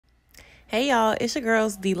Hey y'all, it's your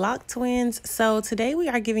girls, the Lock Twins. So today we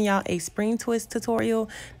are giving y'all a spring twist tutorial.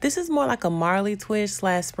 This is more like a Marley twist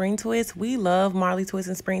slash spring twist. We love Marley twists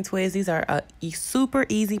and spring twists. These are a super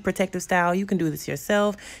easy protective style. You can do this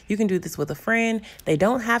yourself. You can do this with a friend. They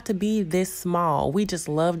don't have to be this small. We just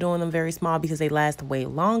love doing them very small because they last way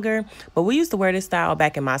longer. But we used to wear this style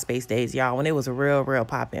back in MySpace days, y'all, when it was real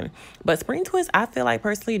popping. But spring twists, I feel like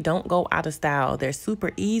personally don't go out of style. They're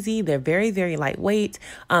super easy. They're very lightweight.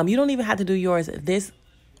 You don't even have to do yours this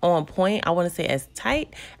on point. I want to say as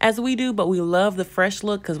tight as we do, but we love the fresh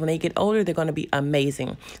look because when they get older, they're going to be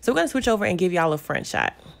amazing. So we're going to switch over and give y'all a front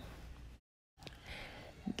shot.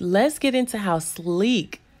 Let's get into how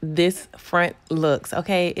sleek this front looks.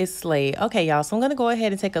 Okay, it's slayed. Okay, y'all, so I'm gonna go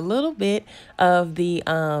ahead and take a little bit of the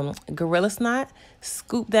gorilla snot,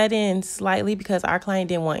 scoop that in slightly because our client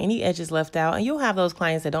didn't want any edges left out, and you'll have those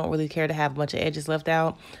clients that don't really care to have a bunch of edges left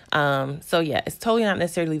out. So yeah, it's totally not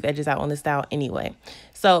necessary to leave edges out on this style anyway.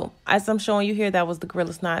 So as I'm showing you here, that was the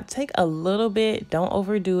gorilla snot. Take a little bit, don't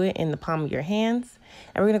overdo it, in the palm of your hands.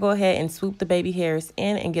 And we're going to go ahead and swoop the baby hairs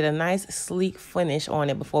in and get a nice sleek finish on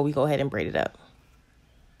it before we go ahead and braid it up.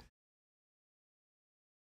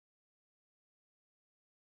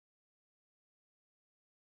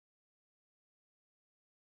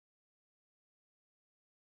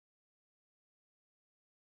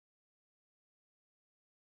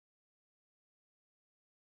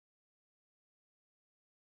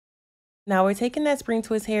 Now we're taking that spring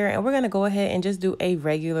twist hair and we're going to go ahead and just do a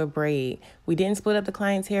regular braid. We didn't split up the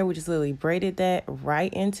client's hair. We just literally braided that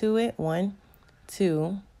right into it. 1,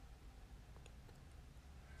 2,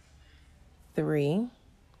 3.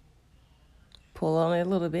 Pull on it a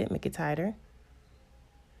little bit, make it tighter.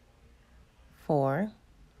 4,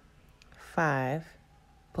 5.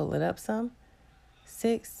 Pull it up some.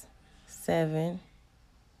 6, 7.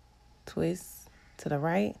 Twist to the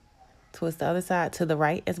right. Twist the other side to the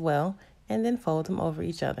right as well. And then fold them over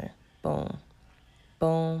each other. Boom,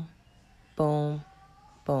 boom, boom,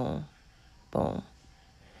 boom, boom.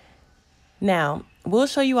 Now, we'll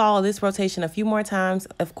show you all of this rotation a few more times.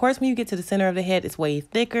 Of course, when you get to the center of the head, it's way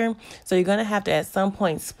thicker. So you're going to have to, at some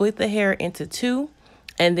point, split the hair into 2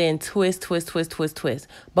 and then twist.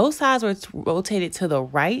 Both sides were rotated to the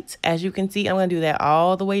right. As you can see, I'm going to do that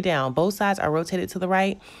all the way down. Both sides are rotated to the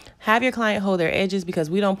right. Have your client hold their edges because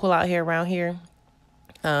we don't pull out hair around here.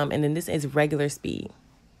 And then this is regular speed.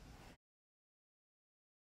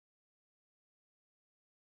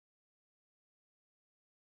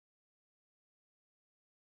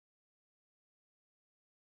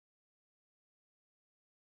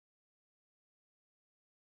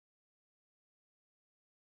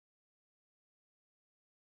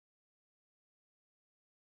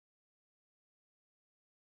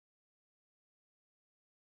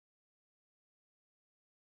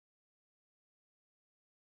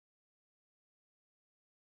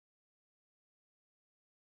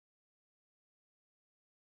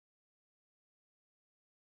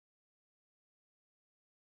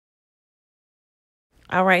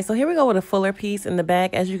 All right, so here we go with a fuller piece in the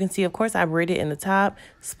back. As you can see, of course, I braided in the top,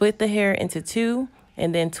 split the hair into 2,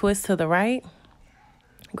 and then twist to the right.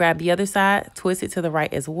 Grab the other side, twist it to the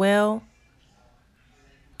right as well,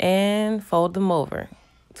 and fold them over.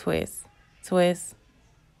 Twist, twist.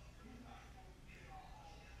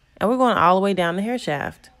 And we're going all the way down the hair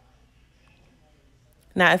shaft.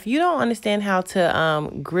 Now, if you don't understand how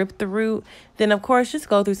to grip the root, then of course, just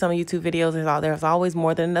go through some YouTube videos. There's always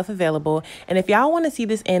more than enough available. And if y'all want to see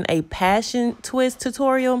this in a passion twist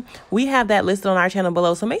tutorial, we have that listed on our channel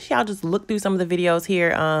below. So make sure y'all just look through some of the videos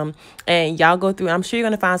here and y'all go through. I'm sure you're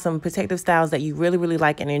going to find some protective styles that you really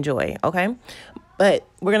like and enjoy, okay? But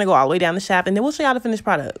we're going to go all the way down the shaft and then we'll show y'all the finished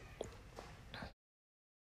product.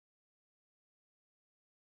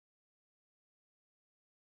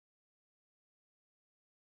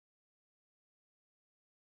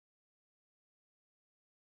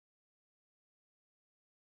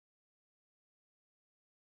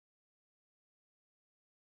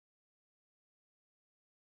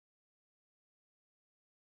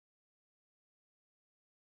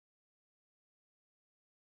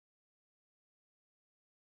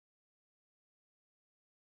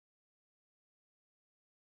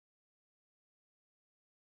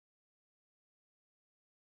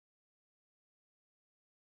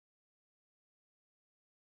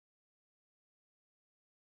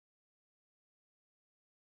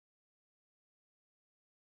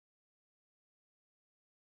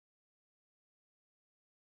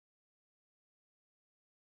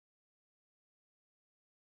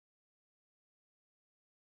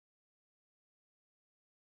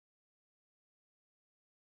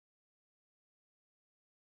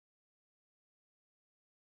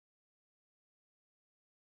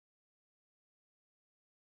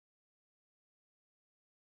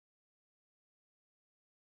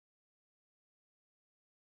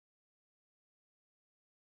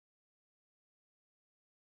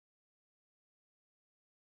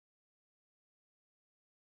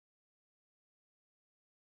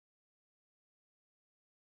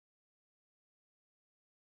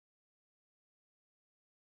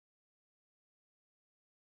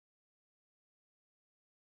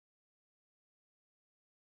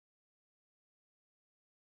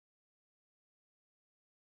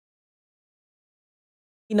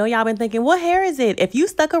 You know, y'all been thinking, what hair is it? If you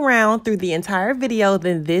stuck around through the entire video,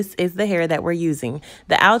 then this is the hair that we're using.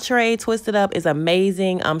 The outre twisted up is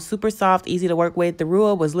amazing. Super soft, easy to work with. The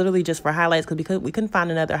Rua was literally just for highlights because we couldn't find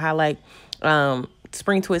another highlight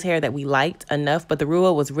spring twist hair that we liked enough, but the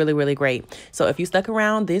Rua was really, really great. So if you stuck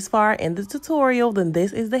around this far in the tutorial, then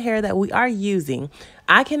this is the hair that we are using.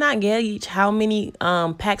 I cannot gauge how many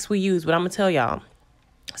packs we use, but I'm gonna tell y'all.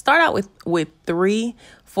 Start out with 3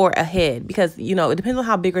 for a head, because, you know, it depends on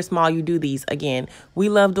how big or small you do these. Again, we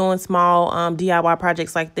love doing small DIY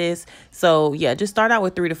projects like this. So yeah, just start out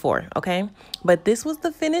with 3 to 4. Okay. But this was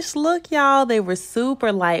the finished look, y'all. They were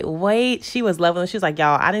super lightweight. She was loving them. She was like,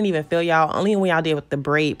 y'all, I didn't even feel y'all, only when y'all did with the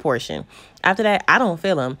braid portion. After that, I don't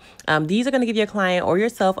feel them. These are going to give your client or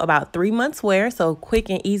yourself about 3 months wear. So quick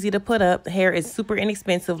and easy to put up. The hair is super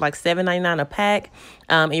inexpensive, like $7.99 a pack.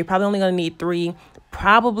 And you're probably only going to need 3,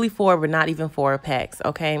 probably 4, but not even 4 packs.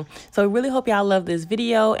 Okay. So we really hope y'all love this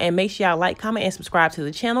video, and make sure y'all like, comment, and subscribe to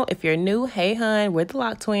the channel. If you're new, hey hun, we're the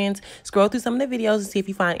Lock Twins. Scroll through some of the videos and see if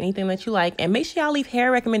you find anything that you like, and make sure y'all leave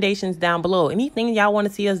hair recommendations down below. Anything y'all want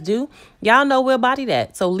to see us do, y'all know we'll body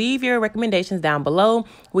that. So leave your recommendations down below.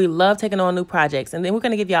 We love taking on new projects. And then we're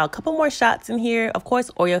going to give y'all a couple more shots in here, of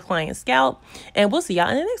course, or your client's scalp, and we'll see y'all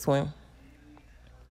in the next one.